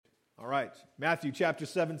All right, Matthew chapter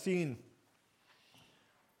 17.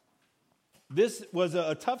 This was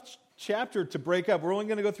a tough chapter to break up. We're only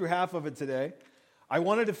going to go through half of it today. I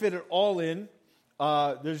wanted to fit it all in.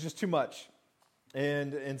 There's just too much.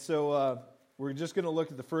 And so we're just going to look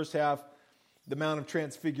at the first half, the Mount of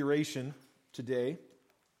Transfiguration today.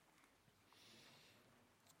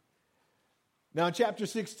 Now, in chapter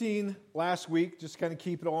 16, last week, just kind of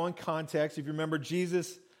keep it all in context. If you remember,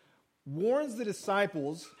 Jesus warns the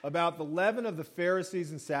disciples about the leaven of the Pharisees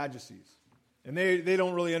and Sadducees. And they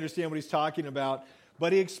don't really understand what he's talking about.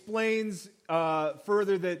 But he explains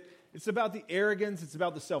further that it's about the arrogance, it's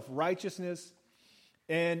about the self-righteousness,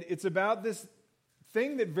 and it's about this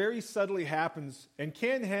thing that very subtly happens and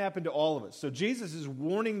can happen to all of us. So Jesus is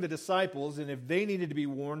warning the disciples, and if they needed to be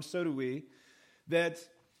warned, so do we, that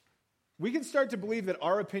we can start to believe that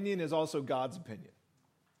our opinion is also God's opinion.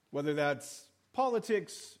 Whether that's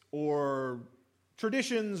politics or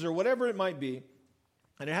traditions or whatever it might be.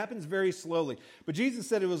 And it happens very slowly. But Jesus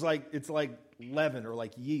said it's like leaven or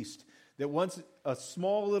like yeast, that once a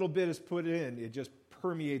small little bit is put in, it just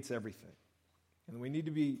permeates everything. And we need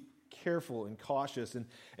to be careful and cautious. And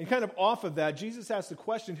kind of off of that, Jesus asked the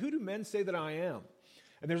question, who do men say that I am?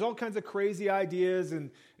 And there's all kinds of crazy ideas, and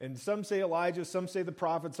some say Elijah, some say the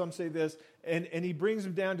prophet, some say this. And he brings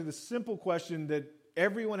them down to the simple question that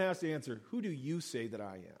everyone has to answer, who do you say that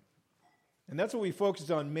I am? And that's what we focused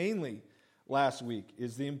on mainly last week,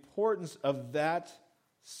 is the importance of that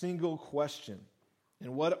single question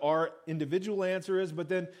and what our individual answer is, but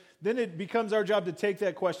then it becomes our job to take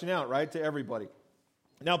that question out, right, to everybody.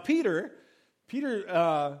 Now, Peter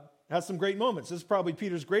has some great moments. This is probably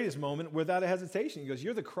Peter's greatest moment without a hesitation. He goes,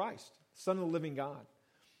 you're the Christ, Son of the living God.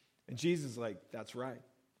 And Jesus is like, that's right?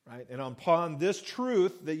 And upon this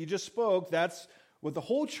truth that you just spoke, that's what the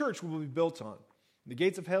whole church will be built on. The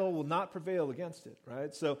gates of hell will not prevail against it,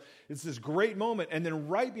 right? So it's this great moment. And then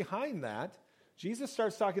right behind that, Jesus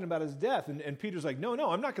starts talking about his death. And Peter's like, no,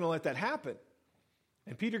 I'm not going to let that happen.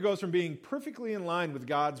 And Peter goes from being perfectly in line with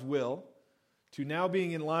God's will to now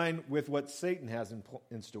being in line with what Satan has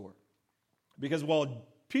in store. Because while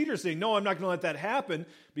Peter's saying, no, I'm not going to let that happen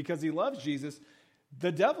because he loves Jesus,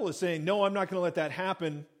 the devil is saying, no, I'm not going to let that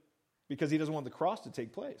happen because he doesn't want the cross to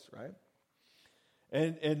take place, right?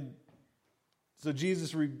 And so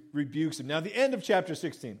Jesus rebukes him. Now, at the end of chapter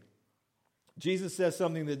 16, Jesus says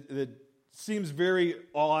something that seems very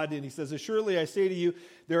odd, and he says, "Surely I say to you,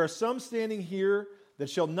 there are some standing here that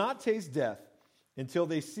shall not taste death until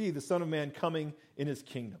they see the Son of Man coming in his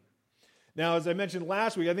kingdom." Now, as I mentioned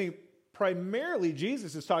last week, I think primarily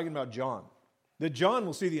Jesus is talking about John, that John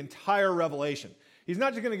will see the entire revelation. He's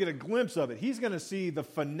not just going to get a glimpse of it. He's going to see the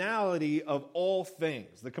finality of all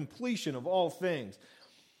things, the completion of all things.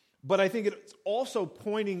 But I think it's also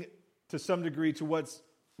pointing to some degree to what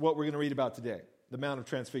we're going to read about today, the Mount of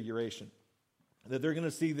Transfiguration. That they're going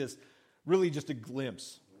to see this really just a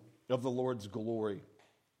glimpse of the Lord's glory.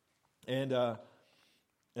 And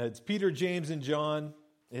it's Peter, James, and John.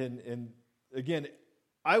 And again,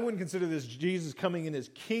 I wouldn't consider this Jesus coming in his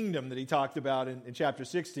kingdom that he talked about in chapter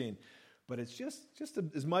 16. But it's just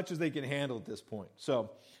as much as they can handle at this point.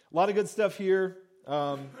 So a lot of good stuff here.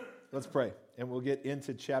 Let's pray, and we'll get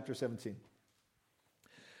into chapter 17.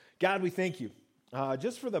 God, we thank you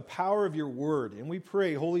just for the power of your word. And we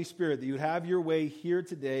pray, Holy Spirit, that you would have your way here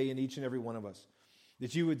today in each and every one of us.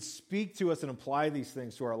 That you would speak to us and apply these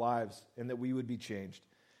things to our lives, and that we would be changed.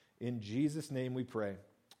 In Jesus' name we pray.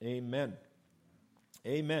 Amen.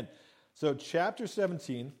 Amen. So chapter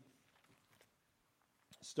 17,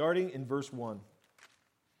 starting in verse 1.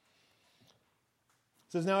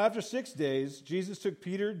 It says, "Now after 6 days, Jesus took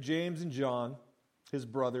Peter, James, and John, his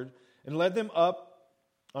brother, and led them up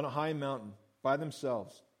on a high mountain by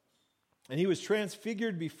themselves. And he was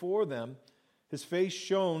transfigured before them. His face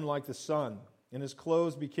shone like the sun, and his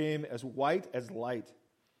clothes became as white as light.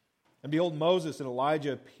 And behold, Moses and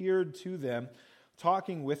Elijah appeared to them,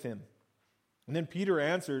 talking with him. And then Peter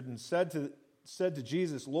answered and said to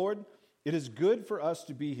Jesus, 'Lord, it is good for us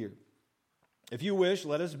to be here. If you wish,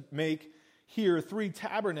 let us make here 3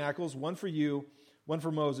 tabernacles, one for you, one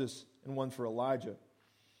for Moses, and one for Elijah.'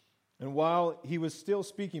 And while he was still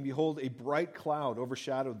speaking, behold, a bright cloud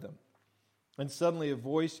overshadowed them. And suddenly a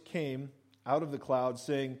voice came out of the cloud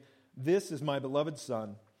saying, 'This is my beloved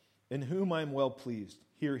Son, in whom I am well pleased.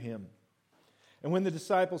 Hear him.' And when the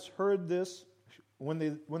disciples heard this, when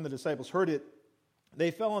the disciples heard it,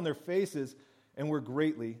 they fell on their faces and were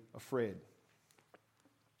greatly afraid."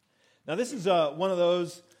 Now this is one of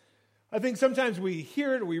those, I think sometimes we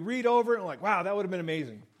hear it or we read over it and we're like, wow, that would have been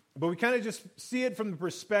amazing. But we kind of just see it from the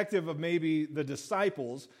perspective of maybe the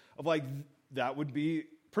disciples of like, that would be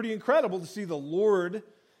pretty incredible to see the Lord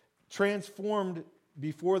transformed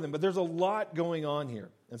before them. But there's a lot going on here.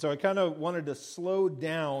 And so I kind of wanted to slow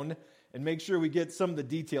down and make sure we get some of the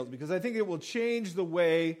details, because I think it will change the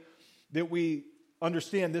way that we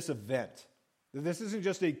understand this event. That this isn't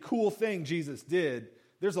just a cool thing Jesus did.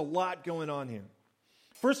 There's a lot going on here.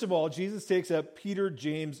 First of all, Jesus takes up Peter,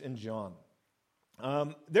 James, and John.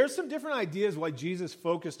 There's some different ideas why Jesus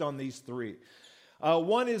focused on these three.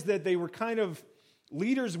 One is that they were kind of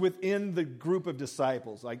leaders within the group of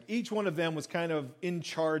disciples. Like each one of them was kind of in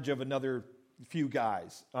charge of another few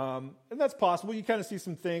guys. And that's possible. You kind of see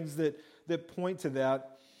some things that point to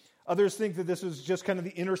that. Others think that this was just kind of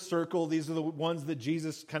the inner circle. These are the ones that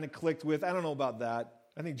Jesus kind of clicked with. I don't know about that.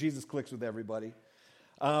 I think Jesus clicks with everybody.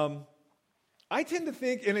 I tend to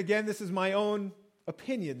think, and again, this is my own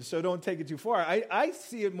opinion, so don't take it too far. I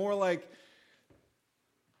see it more like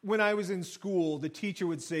when I was in school, the teacher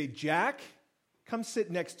would say, "Jack, come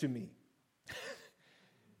sit next to me."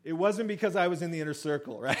 It wasn't because I was in the inner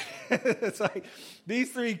circle, right? It's like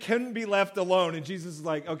these three couldn't be left alone. And Jesus is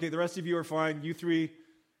like, okay, the rest of you are fine. You three,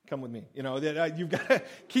 come with me. You know, you've got to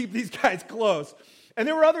keep these guys close. And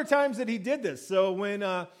there were other times that he did this. So when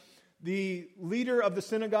the leader of the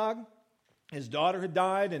synagogue, his daughter had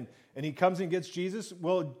died, and he comes and gets Jesus,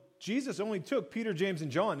 well, Jesus only took Peter, James,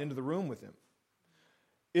 and John into the room with him.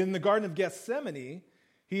 In the Garden of Gethsemane,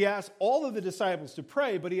 he asked all of the disciples to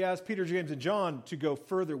pray, but he asked Peter, James, and John to go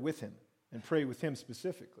further with him and pray with him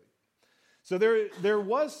specifically. So there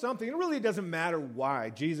was something. It really doesn't matter why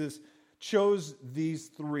Jesus chose these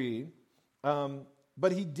three,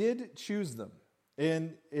 but he did choose them.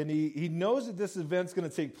 And he knows that this event's going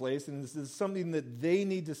to take place, and this is something that they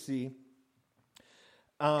need to see.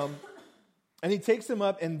 And he takes them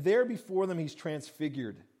up, and there before them he's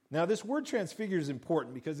transfigured. Now, this word transfigured is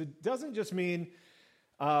important because it doesn't just mean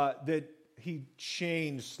that he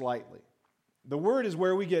changed slightly. The word is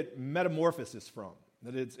where we get metamorphosis from,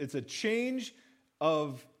 that it's a change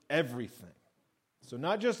of everything. So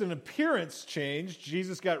not just an appearance change,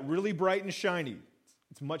 Jesus got really bright and shiny.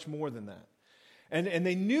 It's much more than that. And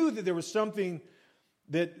they knew that there was something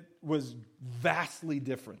that was vastly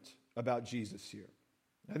different about Jesus here.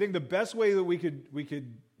 I think the best way that we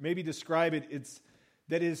could maybe describe it, it's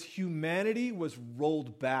that his humanity was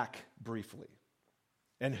rolled back briefly.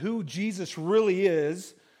 And who Jesus really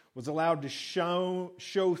is was allowed to show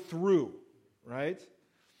through, right?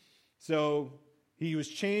 So he was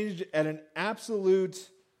changed at an absolute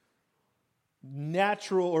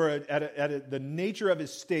natural, or the nature of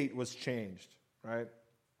his state was changed, right?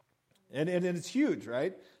 And it's huge,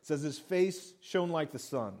 right? It says his face shone like the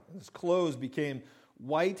sun, and his clothes became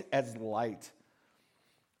white as light.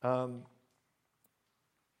 And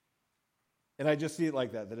I just see it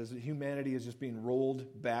like that his humanity is just being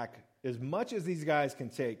rolled back as much as these guys can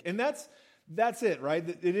take. And that's it, right?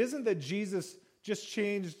 It isn't that Jesus just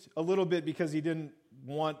changed a little bit because he didn't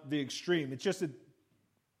want the extreme. It's just that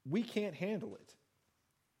we can't handle it.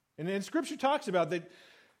 And Scripture talks about that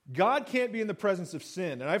God can't be in the presence of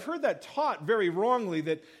sin. And I've heard that taught very wrongly,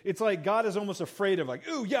 that it's like God is almost afraid of, like,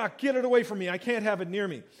 ooh, yeah, get it away from me. I can't have it near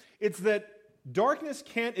me. It's that darkness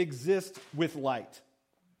can't exist with light.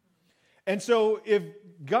 And so if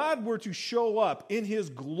God were to show up in his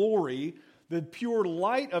glory, the pure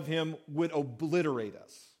light of him would obliterate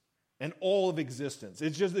us and all of existence.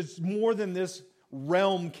 It's more than this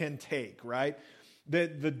realm can take, right?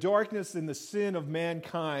 That the darkness and the sin of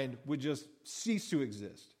mankind would just cease to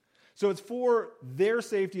exist. So it's for their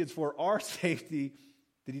safety, it's for our safety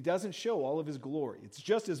that he doesn't show all of his glory. It's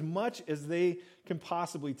just as much as they can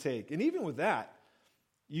possibly take. And even with that,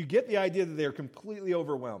 you get the idea that they're completely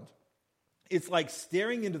overwhelmed. It's like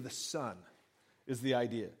staring into the sun is the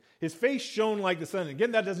idea. His face shone like the sun. And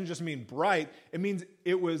again, that doesn't just mean bright. It means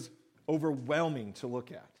it was overwhelming to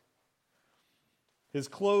look at. His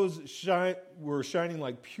clothes were shining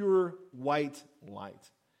like pure white light.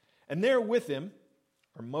 And there with him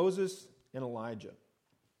are Moses and Elijah.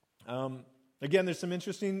 Again, there's some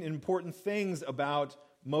interesting and important things about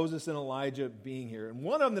Moses and Elijah being here. And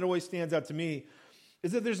one of them that always stands out to me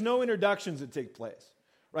is that there's no introductions that take place.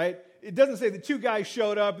 Right? It doesn't say the two guys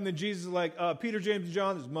showed up and then Jesus is like, Peter, James, and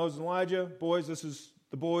John, this is Moses and Elijah. Boys, this is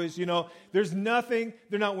the boys. You know, there's nothing.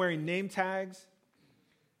 They're not wearing name tags.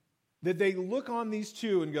 That they look on these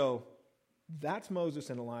two and go, that's Moses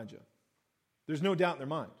and Elijah. There's no doubt in their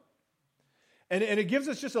mind. And it gives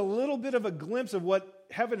us just a little bit of a glimpse of what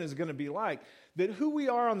heaven is going to be like. That who we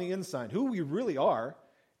are on the inside, who we really are,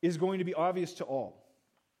 is going to be obvious to all.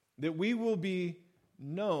 That we will be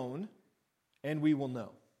known and we will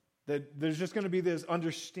know. That there's just going to be this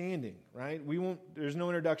understanding, right? There's no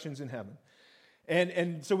introductions in heaven.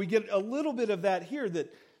 And so we get a little bit of that here,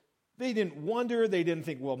 that they didn't wonder, they didn't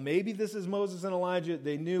think, well, maybe this is Moses and Elijah.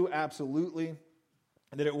 They knew absolutely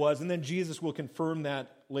that it was. And then Jesus will confirm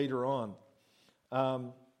that later on.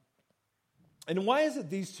 And why is it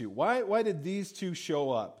these two? Why did these two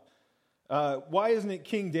show up? Why isn't it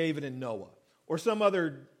King David and Noah? Or some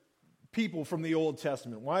other people from the Old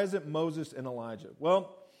Testament? Why is it Moses and Elijah?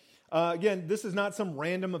 Well, again, this is not some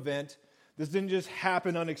random event. This didn't just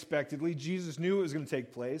happen unexpectedly. Jesus knew it was going to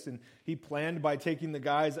take place, and he planned by taking the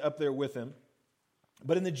guys up there with him.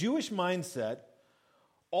 But in the Jewish mindset,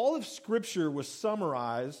 all of Scripture was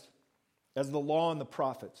summarized as the law and the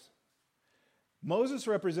prophets. Moses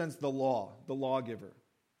represents the law, the lawgiver,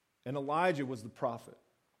 and Elijah was the prophet.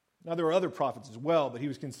 Now, there were other prophets as well, but he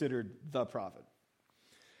was considered the prophet.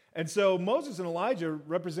 And so Moses and Elijah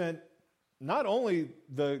represent not only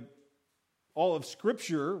all of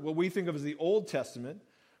Scripture, what we think of as the Old Testament,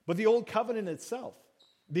 but the Old Covenant itself.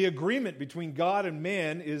 The agreement between God and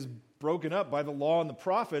man is broken up by the law and the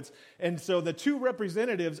prophets. And so the two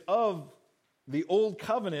representatives of the Old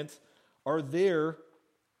Covenant are there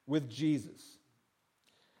with Jesus.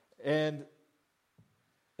 And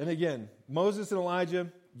again, Moses and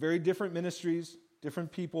Elijah, very different ministries,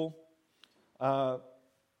 different people. And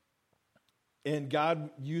God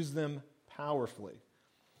used them powerfully.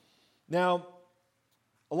 Now,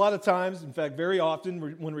 a lot of times, in fact, very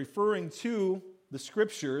often, when referring to the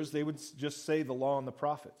Scriptures, they would just say the law and the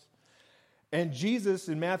prophets. And Jesus,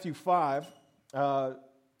 in Matthew 5,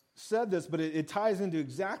 said this, but it ties into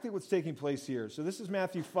exactly what's taking place here. So this is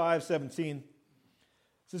Matthew 5:17. It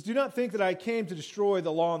says, "Do not think that I came to destroy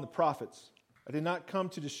the law and the prophets. I did not come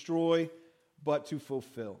to destroy, but to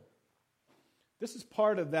fulfill." This is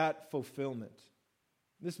part of that fulfillment.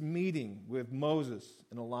 This meeting with Moses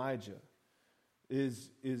and Elijah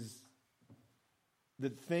is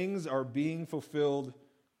that things are being fulfilled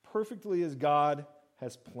perfectly as God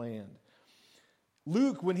has planned.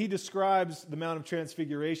 Luke, when he describes the Mount of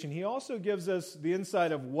Transfiguration, he also gives us the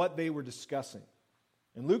insight of what they were discussing.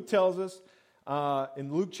 And Luke tells us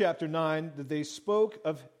in Luke chapter 9 that they spoke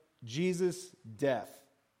of Jesus' death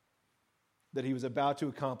that he was about to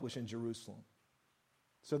accomplish in Jerusalem.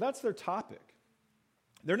 So that's their topic.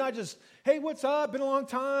 They're not just, hey, what's up? Been a long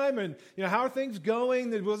time, and how are things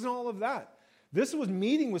going? There wasn't all of that. This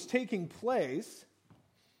meeting was taking place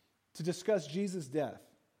to discuss Jesus' death.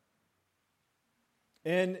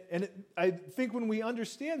 And I think when we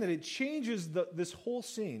understand that, it changes this whole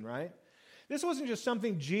scene, right? This wasn't just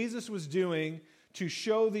something Jesus was doing to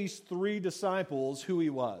show these three disciples who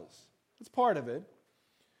he was. That's part of it.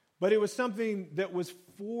 But it was something that was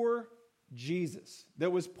for Jesus,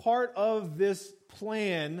 that was part of this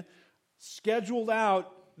plan, scheduled out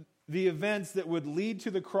the events that would lead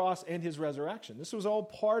to the cross and his resurrection. This was all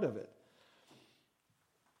part of it.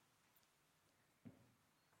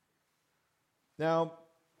 Now,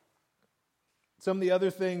 some of the other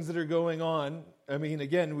things that are going on,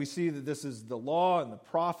 again, we see that this is the law and the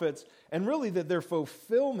prophets, and really that their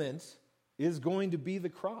fulfillment is going to be the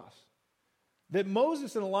cross. That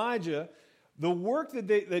Moses and Elijah, the work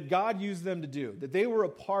that God used them to do, that they were a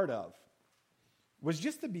part of, was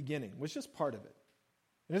just the beginning, was just part of it.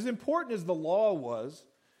 And as important as the law was,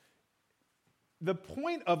 the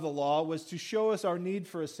point of the law was to show us our need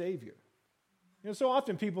for a Savior. So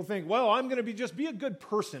often people think, well, I'm going to just be a good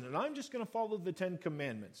person, and I'm just going to follow the 10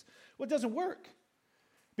 Commandments. Well, it doesn't work.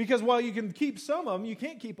 Because while you can keep some of them, you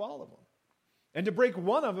can't keep all of them. And to break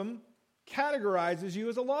one of them categorizes you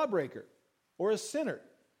as a lawbreaker or a sinner.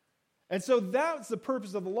 And so that's the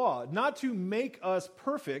purpose of the law, not to make us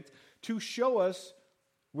perfect, to show us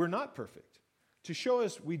we're not perfect, to show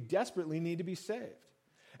us we desperately need to be saved.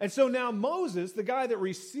 And so now Moses, the guy that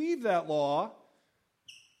received that law,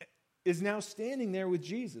 is now standing there with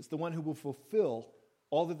Jesus, the one who will fulfill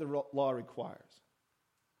all that the law requires.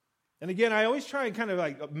 And again, I always try and kind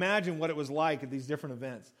of imagine what it was like at these different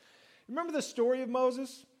events. Remember the story of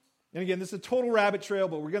Moses? And again, this is a total rabbit trail,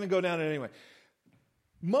 but we're going to go down it anyway.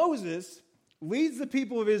 Moses leads the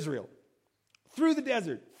people of Israel through the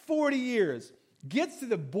desert, 40 years, gets to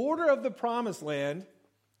the border of the promised land,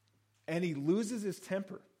 and he loses his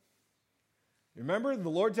temper. Remember, the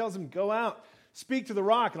Lord tells him, go out, speak to the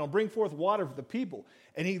rock, and I'll bring forth water for the people.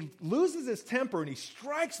 And he loses his temper, and he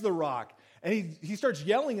strikes the rock, and he starts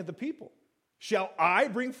yelling at the people. Shall I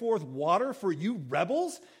bring forth water for you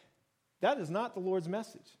rebels? That is not the Lord's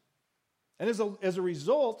message. And as a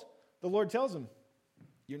result, the Lord tells him,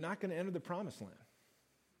 you're not going to enter the promised land.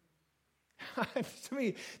 To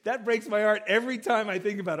me, that breaks my heart every time I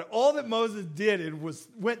think about it. All that Moses did and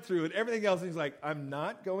went through and everything else, and he's like, I'm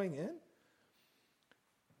not going in?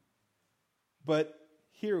 But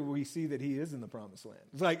here we see that he is in the promised land.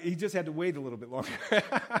 It's like he just had to wait a little bit longer.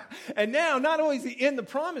 And now, not only is he in the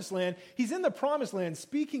promised land, he's in the promised land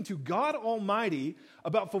speaking to God Almighty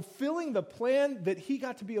about fulfilling the plan that he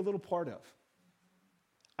got to be a little part of.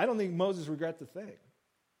 I don't think Moses regrets a thing,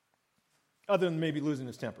 other than maybe losing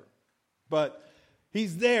his temper. But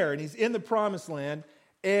he's there, and he's in the promised land,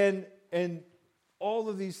 and all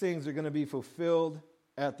of these things are going to be fulfilled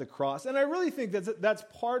at the cross. And I really think that's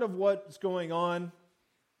part of what's going on.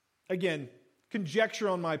 Again, conjecture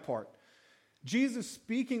on my part. Jesus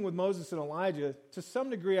speaking with Moses and Elijah, to some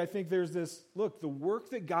degree, I think there's this, look, the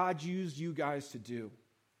work that God used you guys to do,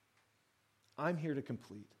 I'm here to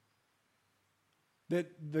complete.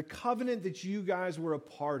 That the covenant that you guys were a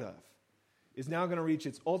part of is now going to reach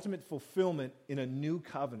its ultimate fulfillment in a new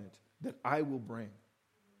covenant that I will bring.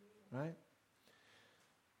 Right?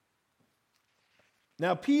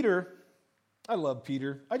 Now, Peter, I love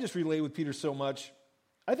Peter. I just relate with Peter so much.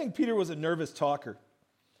 I think Peter was a nervous talker.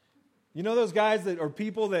 You know those guys that are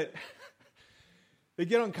people that they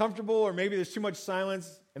get uncomfortable, or maybe there's too much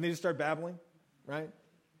silence and they just start babbling, right?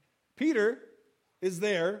 Peter is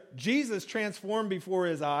there. Jesus transformed before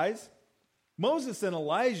his eyes. Moses and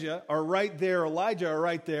Elijah are right there. Elijah are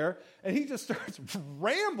right there. And he just starts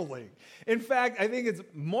rambling. In fact, I think it's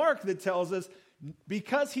Mark that tells us,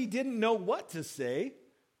 because he didn't know what to say,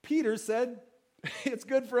 Peter said, it's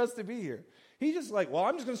good for us to be here. He's just like, well,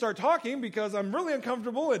 I'm just going to start talking because I'm really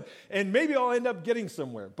uncomfortable and maybe I'll end up getting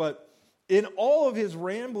somewhere. But in all of his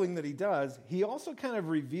rambling that he does, he also kind of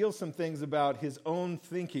reveals some things about his own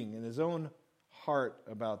thinking and his own heart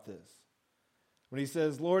about this. When he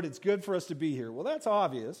says, Lord, it's good for us to be here. Well, that's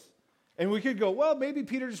obvious. And we could go, well, maybe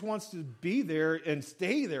Peter just wants to be there and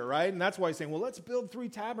stay there, right? And that's why he's saying, well, let's build 3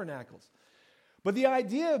 tabernacles. But the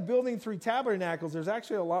idea of building 3 tabernacles, there's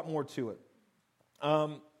actually a lot more to it.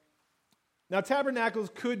 Now, tabernacles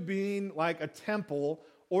could mean like a temple,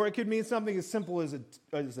 or it could mean something as simple as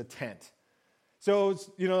a tent. So,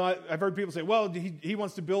 I've heard people say, well, he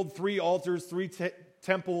wants to build 3 altars, 3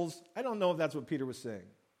 temples. I don't know if that's what Peter was saying.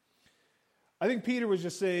 I think Peter was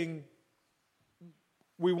just saying,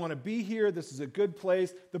 we want to be here. This is a good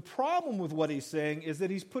place. The problem with what he's saying is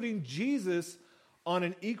that he's putting Jesus on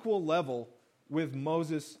an equal level with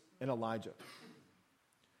Moses and Elijah.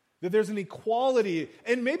 That there's an equality.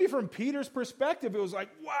 And maybe from Peter's perspective, it was like,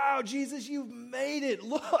 wow, Jesus, you've made it.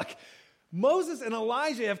 Look, Moses and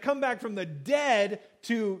Elijah have come back from the dead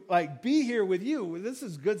to be here with you. This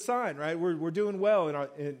is a good sign, right? We're doing well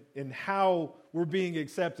in how we're being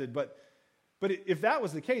accepted. But if that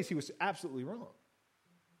was the case, he was absolutely wrong.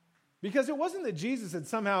 Because it wasn't that Jesus had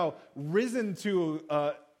somehow risen to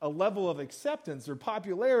a level of acceptance or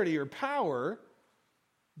popularity or power.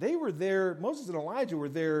 They were there, Moses and Elijah were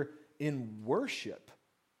there in worship.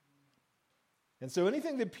 And so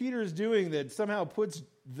anything that Peter is doing that somehow puts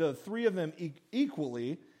the 3 of them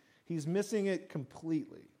equally, he's missing it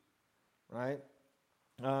completely, right?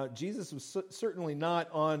 Jesus was certainly not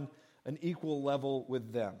on an equal level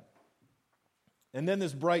with them. And then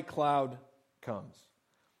this bright cloud comes.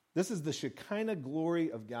 This is the Shekinah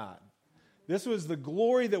glory of God. This was the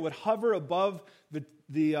glory that would hover above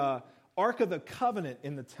the Ark of the Covenant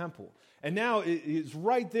in the temple. And now it's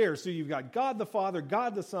right there. So you've got God the Father,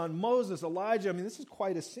 God the Son, Moses, Elijah. I mean, this is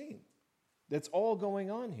quite a scene that's all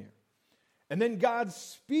going on here. And then God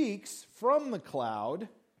speaks from the cloud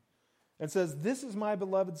and says, this is my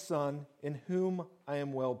beloved Son in whom I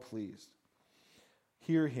am well pleased.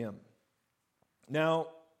 Hear him. Now,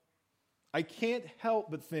 I can't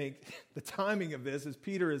help but think the timing of this as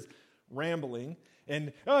Peter is rambling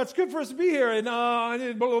and it's good for us to be here and blah,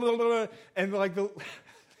 blah, blah, blah. And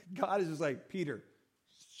God is just like, Peter,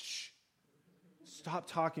 shh, stop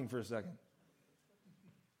talking for a second.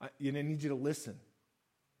 I need you to listen.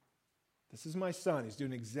 This is my son. He's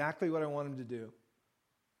doing exactly what I want him to do,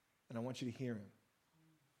 and I want you to hear him.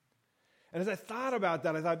 And as I thought about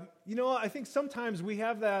that, I thought, I think sometimes we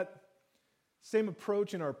have that same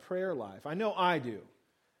approach in our prayer life. I know I do.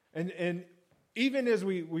 And even as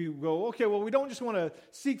we go, okay, well, we don't just want to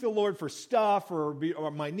seek the Lord for stuff or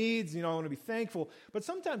my needs, I want to be thankful. But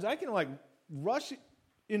sometimes I can rush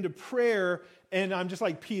into prayer and I'm just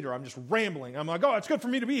like Peter. I'm just rambling. I'm like, oh, it's good for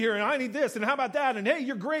me to be here and I need this and how about that? And hey,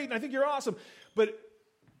 you're great and I think you're awesome. But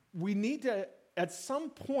we need to, at some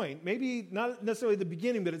point, maybe not necessarily the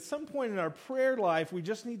beginning, but at some point in our prayer life, we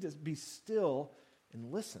just need to be still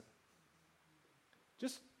and listen.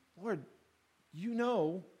 Just, Lord, you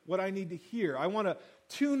know what I need to hear. I want to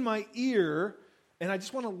tune my ear, and I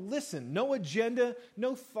just want to listen. No agenda,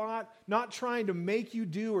 no thought, not trying to make you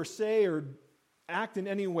do or say or act in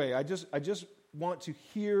any way. I just want to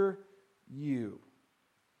hear you.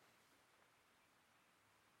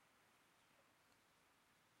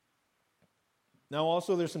 Now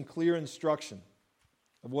also there's some clear instruction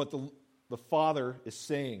of what the Father is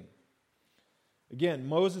saying. Again,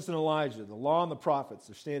 Moses and Elijah, the law and the prophets,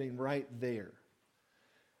 are standing right there.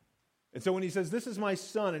 And so when he says, "This is my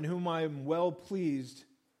son in whom I am well pleased,"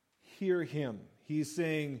 hear him. He's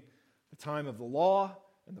saying the time of the law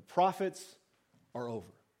and the prophets are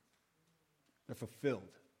over. They're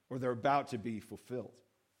fulfilled, or they're about to be fulfilled.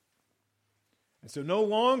 And so no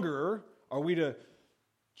longer are we to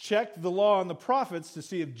check the law and the prophets to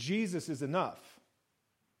see if Jesus is enough.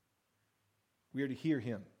 We are to hear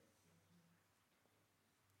him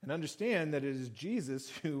and understand that it is Jesus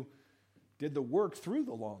who did the work through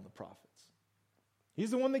the law and the prophets.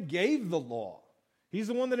 He's the one that gave the law. He's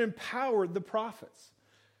the one that empowered the prophets.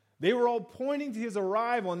 They were all pointing to his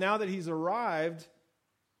arrival, and now that he's arrived,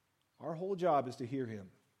 our whole job is to hear him.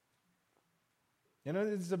 And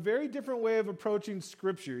it's a very different way of approaching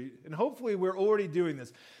Scripture, and hopefully we're already doing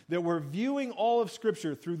this, that we're viewing all of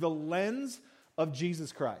Scripture through the lens of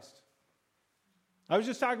Jesus Christ. I was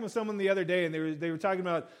just talking with someone the other day, and they were talking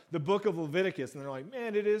about the book of Leviticus, and they're like,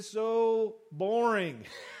 "Man, it is so boring."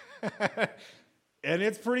 And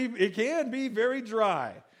it can be very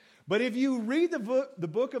dry. But if you read the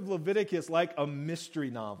book of Leviticus like a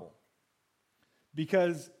mystery novel,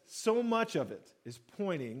 because so much of it is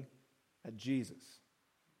pointing at Jesus.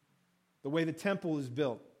 The way the temple is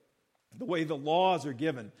built, the way the laws are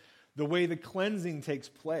given, the way the cleansing takes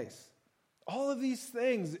place. All of these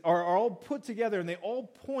things are all put together, and they all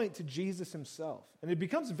point to Jesus himself. And it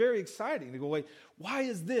becomes very exciting to go, wait, why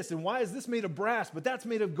is this? And why is this made of brass, but that's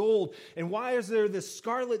made of gold? And why is there this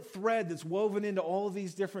scarlet thread that's woven into all of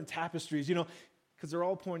these different tapestries? Because they're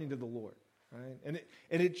all pointing to the Lord, right? And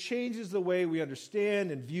it changes the way we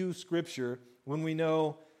understand and view Scripture when we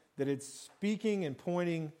know that it's speaking and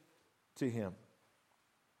pointing to him.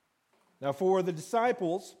 Now, for the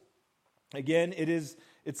disciples, again,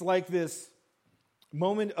 it's like this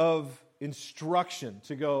moment of instruction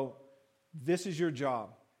to go, this is your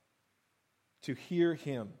job, to hear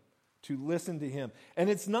him, to listen to him. And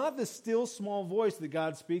it's not the still small voice that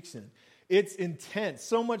God speaks in. It's intense,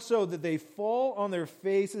 so much so that they fall on their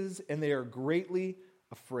faces and they are greatly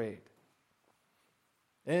afraid.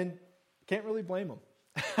 And can't really blame them.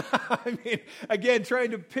 I mean, again,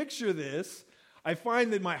 trying to picture this, I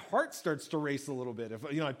find that my heart starts to race a little bit. If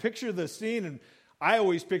I picture the scene, and I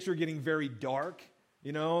always picture it getting very dark,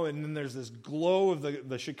 and then there's this glow of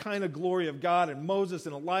the Shekinah glory of God and Moses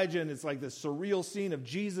and Elijah, and it's like this surreal scene of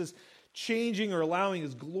Jesus changing or allowing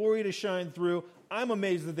his glory to shine through. I'm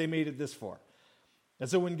amazed that they made it this far. And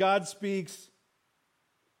so when God speaks,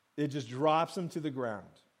 it just drops them to the ground,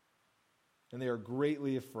 and they are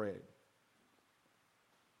greatly afraid.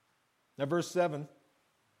 Now, verse 7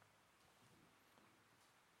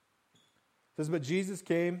 says, "But Jesus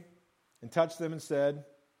came and touched them and said,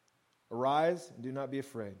 'Arise and do not be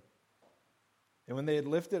afraid.' And when they had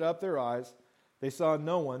lifted up their eyes, they saw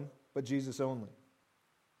no one but Jesus only.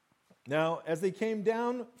 Now, as they came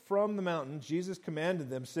down from the mountain, Jesus commanded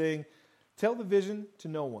them, saying, 'Tell the vision to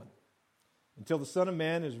no one, until the Son of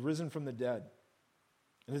Man is risen from the dead.'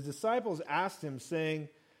 And his disciples asked him, saying,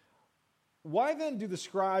 'Why then do the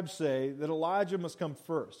scribes say that Elijah must come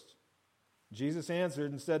first?' Jesus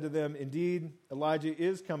answered and said to them, 'Indeed, Elijah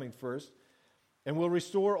is coming first and will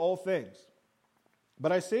restore all things.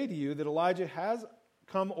 But I say to you that Elijah has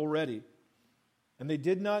come already, and they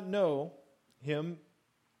did not know him,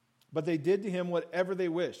 but they did to him whatever they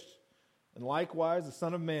wished. And likewise, the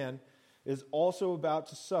Son of Man is also about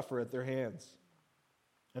to suffer at their hands.'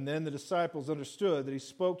 And then the disciples understood that he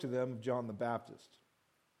spoke to them of John the Baptist."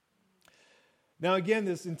 Now again,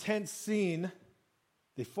 this intense scene,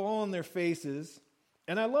 they fall on their faces,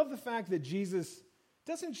 and I love the fact that Jesus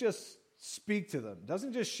doesn't just speak to them,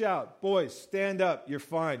 doesn't just shout, "Boys, stand up, you're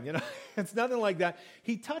fine." It's nothing like that.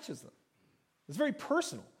 He touches them. It's very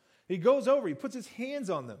personal. He goes over, he puts his hands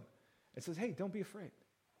on them and says, "Hey, don't be afraid."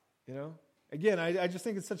 Again, I just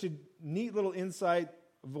think it's such a neat little insight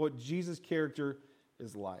of what Jesus' character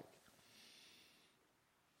is like.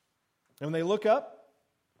 And when they look up,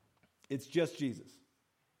 it's just Jesus.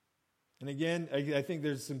 And again, I think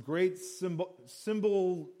there's some great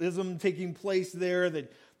symbolism taking place there,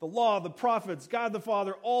 that the law, the prophets, God the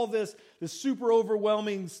Father, all this super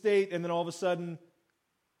overwhelming state, and then all of a sudden,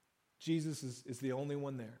 Jesus is the only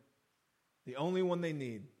one there. The only one they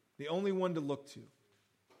need. The only one to look to.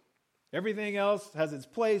 Everything else has its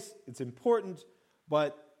place, it's important,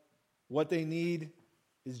 but what they need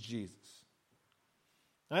is Jesus.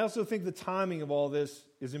 I also think the timing of all this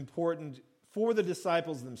is important for the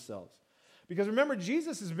disciples themselves. Because remember,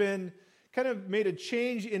 Jesus has been kind of made a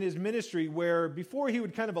change in his ministry where before he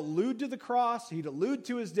would kind of allude to the cross, he'd allude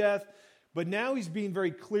to his death, but now he's being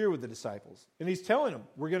very clear with the disciples. And he's telling them,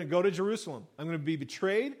 we're going to go to Jerusalem. I'm going to be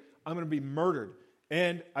betrayed. I'm going to be murdered.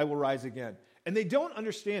 And I will rise again. And they don't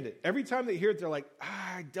understand it. Every time they hear it, they're like,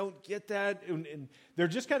 I don't get that. And they're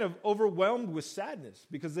just kind of overwhelmed with sadness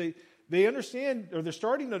because they understand, or they're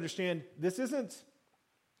starting to understand, this isn't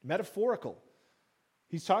metaphorical.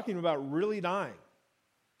 He's talking about really dying.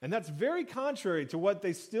 And that's very contrary to what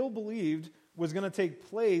they still believed was going to take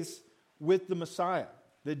place with the Messiah,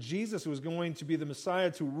 that Jesus was going to be the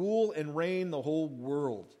Messiah to rule and reign the whole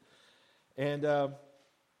world.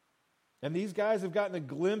 And these guys have gotten a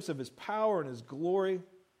glimpse of his power and his glory.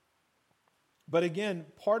 But again,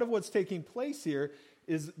 part of what's taking place here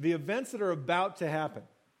is the events that are about to happen.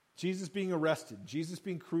 Jesus being arrested, Jesus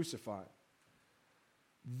being crucified.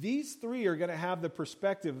 These three are going to have the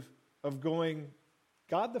perspective of going,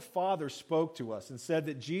 God the Father spoke to us and said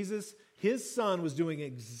that Jesus, his son, was doing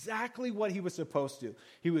exactly what he was supposed to.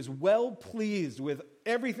 He was well pleased with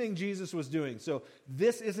everything Jesus was doing. So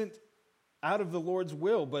this isn't out of the Lord's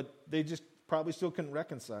will, but they just probably still couldn't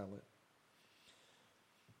reconcile it.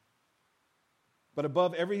 But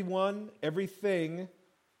above everyone, everything,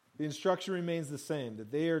 the instruction remains the same,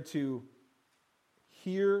 that they are to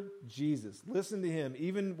hear Jesus, listen to him,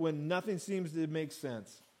 even when nothing seems to make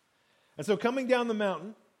sense. And so coming down the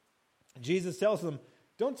mountain, Jesus tells them,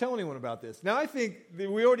 don't tell anyone about this. Now I think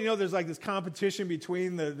we already know there's like this competition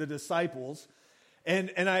between the disciples,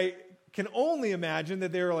 and I can only imagine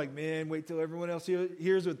that they were like, man, wait till everyone else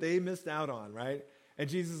hears what they missed out on, right? And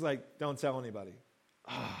Jesus is like, don't tell anybody.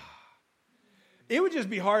 It would just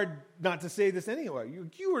be hard not to say this anyway.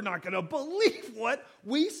 You are not going to believe what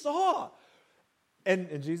we saw.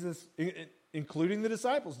 And Jesus, including the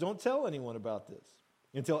disciples, don't tell anyone about this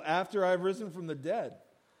until after I've risen from the dead.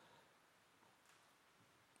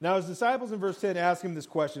 Now his disciples in verse 10 ask him this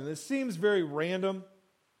question. This seems very random,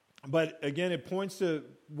 but again, it points to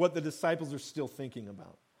what the disciples are still thinking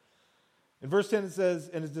about. In verse 10 it says,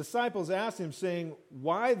 and his disciples asked him, saying,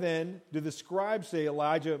 why then do the scribes say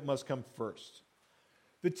Elijah must come first?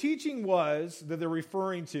 The teaching was that they're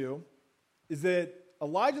referring to is that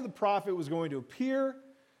Elijah the prophet was going to appear,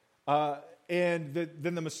 and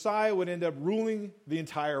then the Messiah would end up ruling the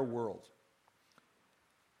entire world.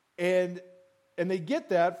 And they get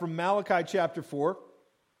that from Malachi chapter 4.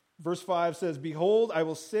 Verse 5 says, behold, I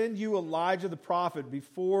will send you Elijah the prophet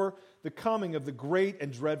before the coming of the great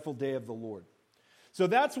and dreadful day of the Lord. So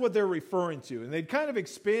that's what they're referring to. And they'd kind of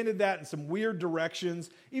expanded that in some weird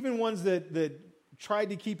directions, even ones that tried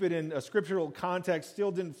to keep it in a scriptural context,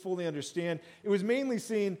 still didn't fully understand. It was mainly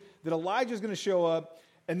seen that Elijah is going to show up,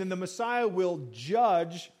 and then the Messiah will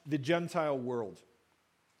judge the Gentile world.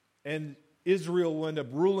 And Israel will end up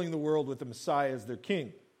ruling the world with the Messiah as their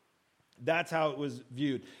king. That's how it was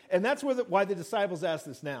viewed. And that's why the disciples ask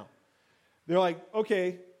this now. They're like,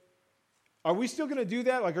 okay, are we still going to do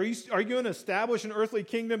that? Like, are you going to establish an earthly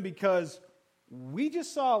kingdom because we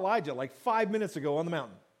just saw Elijah like 5 minutes ago on the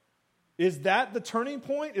mountain? Is that the turning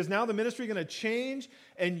point? Is now the ministry going to change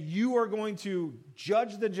and you are going to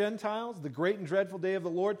judge the Gentiles, the great and dreadful day of the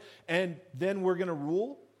Lord, and then we're going to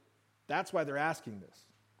rule? That's why they're asking this.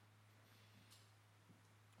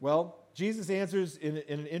 Well, Jesus answers in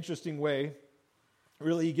an interesting way.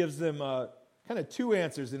 Really, he gives them kind of two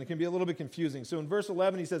answers, and it can be a little bit confusing. So in verse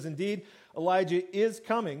 11, he says, indeed, Elijah is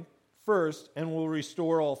coming first and will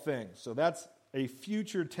restore all things. So that's a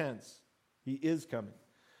future tense. He is coming.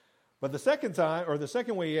 But the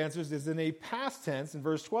second way he answers is in a past tense in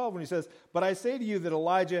verse 12 when he says, but I say to you that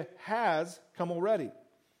Elijah has come already.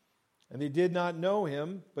 And they did not know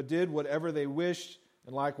him, but did whatever they wished,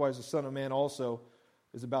 and likewise the Son of Man also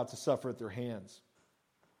is about to suffer at their hands.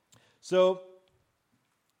 So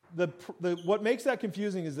what makes that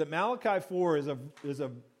confusing is that Malachi 4 is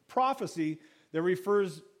a prophecy that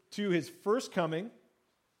refers to his first coming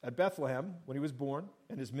at Bethlehem when he was born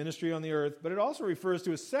and his ministry on the earth, but it also refers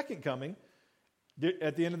to his second coming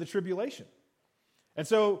at the end of the tribulation. And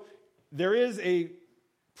so there is a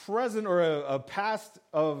present or a past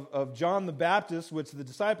of John the Baptist, which the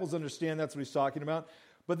disciples understand that's what he's talking about,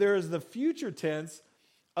 but there is the future tense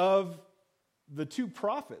of the two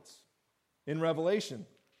prophets in Revelation,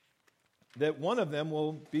 that one of them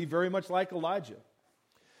will be very much like Elijah.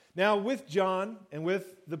 Now, with John and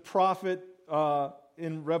with the prophet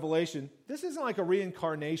in Revelation, this isn't like a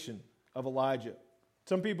reincarnation of Elijah.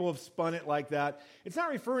 Some people have spun it like that. It's not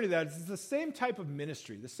referring to that. It's the same type of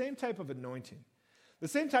ministry, the same type of anointing, the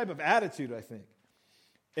same type of attitude, I think.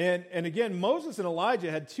 And again, Moses and Elijah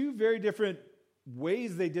had two very different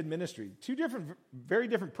ways they did ministry. Two very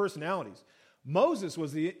different personalities. Moses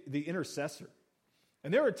was the intercessor.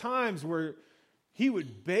 And there were times where he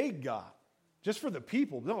would beg God just for the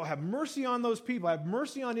people. No, have mercy on those people. Have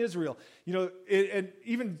mercy on Israel. And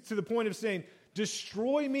even to the point of saying,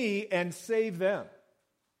 destroy me and save them.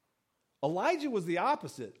 Elijah was the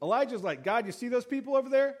opposite. Elijah's like, God, you see those people over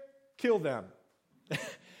there? Kill them.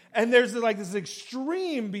 And there's like this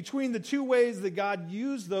extreme between the two ways that God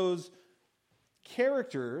used those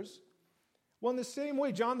characters. Well, in the same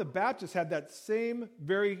way, John the Baptist had that same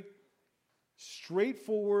very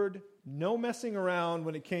straightforward, no messing around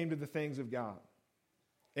when it came to the things of God.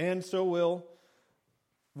 And so will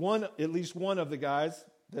at least one of the guys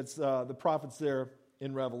that's the prophets there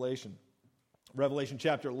in Revelation. Revelation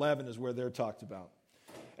chapter 11 is where they're talked about.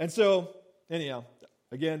 And so, anyhow,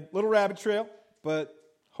 again, little rabbit trail, but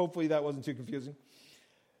hopefully that wasn't too confusing.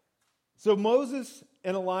 So Moses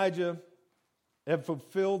and Elijah have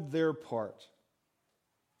fulfilled their part.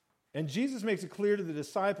 And Jesus makes it clear to the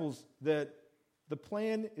disciples that the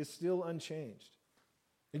plan is still unchanged.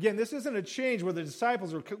 Again, this isn't a change where the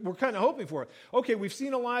disciples were kind of hoping for it. Okay, we've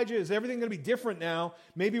seen Elijah. Is everything going to be different now?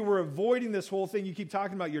 Maybe we're avoiding this whole thing. You keep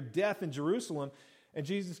talking about your death in Jerusalem. And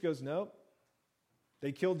Jesus goes, no.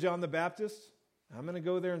 They killed John the Baptist. I'm going to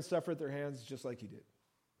go there and suffer at their hands just like he did.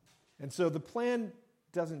 And so the plan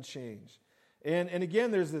doesn't change. And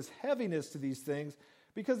again, there's this heaviness to these things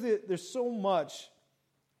because there's so much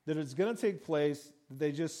that is going to take place that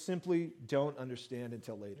they just simply don't understand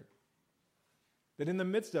until later. That in the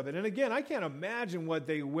midst of it, and again, I can't imagine what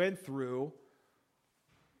they went through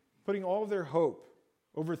putting all of their hope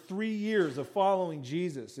over 3 years of following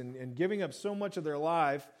Jesus and giving up so much of their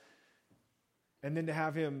life and then to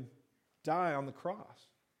have him die on the cross.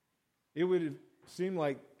 It would have seemed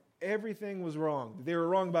like everything was wrong. They were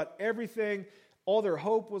wrong about everything. All their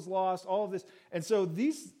hope was lost, all of this. And so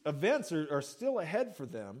these events are still ahead for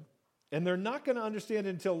them, and they're not going to understand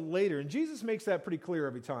it until later. And Jesus makes that pretty clear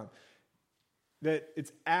every time, that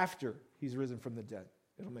it's after he's risen from the dead.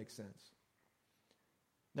 It'll make sense.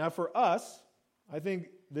 Now for us, I think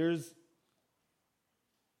there's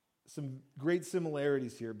some great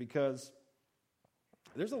similarities here because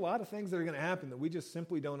there's a lot of things that are going to happen that we just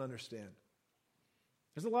simply don't understand.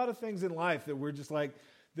 There's a lot of things in life that we're just like,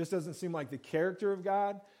 this doesn't seem like the character of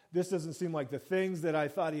God. This doesn't seem like the things that I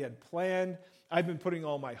thought he had planned. I've been putting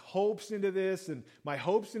all my hopes into this and my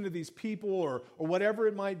hopes into these people or whatever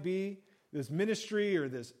it might be, this ministry or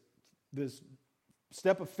this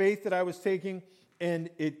step of faith that I was taking, and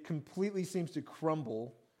it completely seems to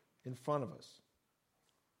crumble in front of us.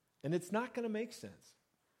 And it's not going to make sense.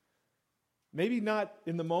 Maybe not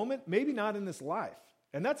in the moment, maybe not in this life.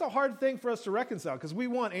 And that's a hard thing for us to reconcile because we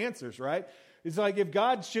want answers, right? It's like if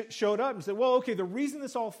God showed up and said, well, okay, the reason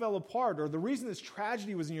this all fell apart or the reason this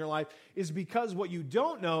tragedy was in your life is because what you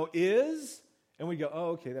don't know is, and we go, oh,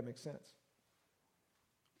 okay, that makes sense.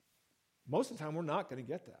 Most of the time, we're not going to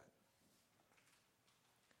get that.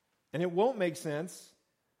 And it won't make sense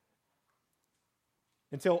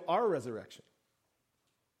until our resurrection,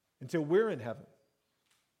 until we're in heaven.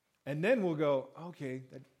 And then we'll go, okay,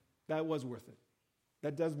 that was worth it.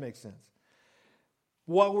 That does make sense.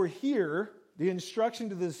 While we're here, the instruction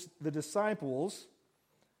to the disciples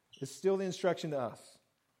is still the instruction to us.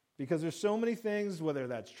 Because there's so many things, whether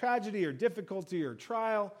that's tragedy or difficulty or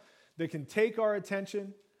trial, that can take our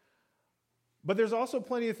attention. But there's also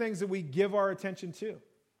plenty of things that we give our attention to.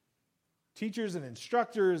 Teachers and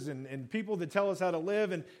instructors and people that tell us how to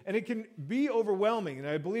live. And it can be overwhelming. And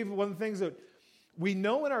I believe one of the things that we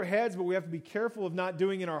know in our heads, but we have to be careful of not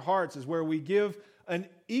doing in our hearts, is where we give an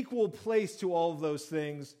equal place to all of those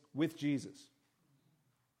things with Jesus.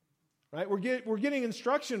 Right? We're getting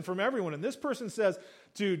instruction from everyone, and this person says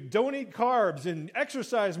to don't eat carbs and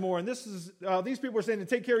exercise more, and these people are saying to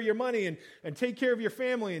take care of your money and take care of your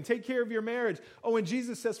family and take care of your marriage. Oh, and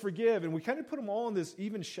Jesus says forgive, and we kind of put them all on this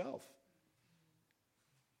even shelf.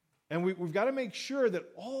 And we've got to make sure that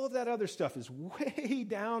all of that other stuff is way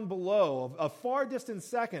down below, a far distant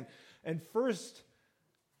second. And first,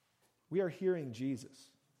 we are hearing Jesus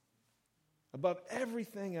above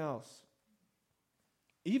everything else.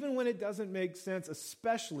 Even when it doesn't make sense,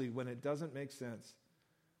 especially when it doesn't make sense,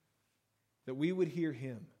 that we would hear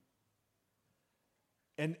him.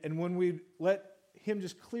 And when we let him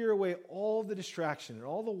just clear away all the distraction and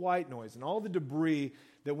all the white noise and all the debris,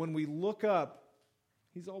 that when we look up,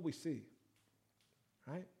 he's all we see,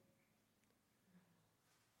 right?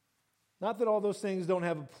 Not that all those things don't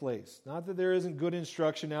have a place. Not that there isn't good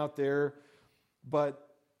instruction out there. But,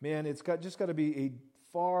 man, it's just got to be a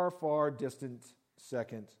far, far distant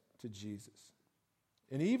second to Jesus.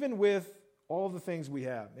 And even with all the things we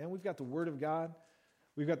have. Man, we've got the Word of God.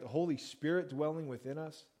 We've got the Holy Spirit dwelling within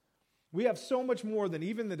us. We have so much more than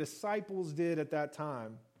even the disciples did at that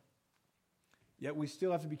time. Yet we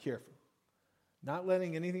still have to be careful, not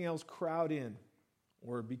letting anything else crowd in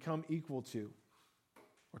or become equal to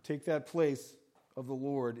or take that place of the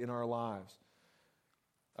Lord in our lives.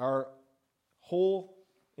 Our whole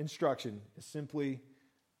instruction is simply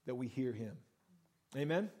that we hear Him.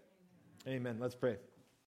 Amen? Amen. Let's pray.